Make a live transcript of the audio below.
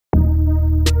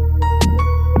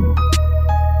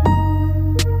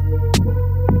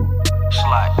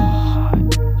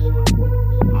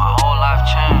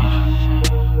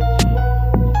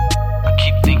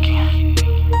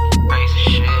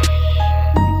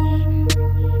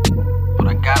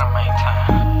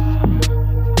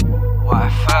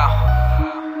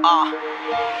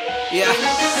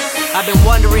I've been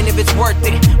wondering if it's worth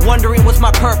it, wondering what's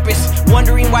my purpose,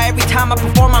 wondering why every time I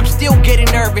perform I'm still getting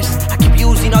nervous. I keep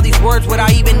using all these words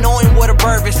without even knowing what a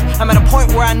verb is. I'm at a point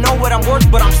where I know what I'm worth,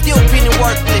 but I'm still feeling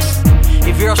worthless.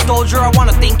 If you're a soldier, I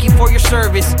wanna thank you for your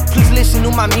service. Please listen to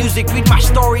my music, read my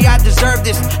story, I deserve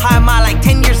this. How am I like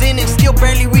 10 years in and still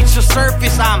barely reach the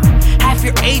surface? I'm half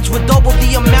your age with double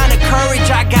the amount of courage.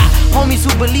 I got homies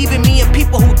who believe in me and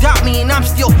people who doubt me, and I'm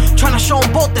still trying to show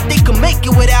them both that they can make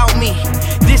it without me.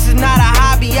 This is not a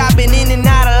hobby, I've been in and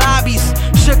out of lobbies,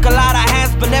 shook a lot of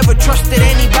hands but never trusted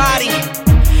anybody.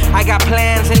 I got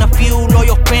plans and a few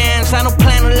loyal fans, I don't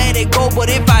plan to let it go, but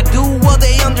if I do, will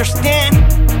they understand?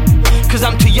 Cause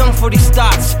I'm too young for these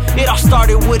thoughts. It all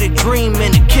started with a dream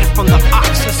and a kid from the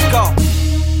ox. Let's go.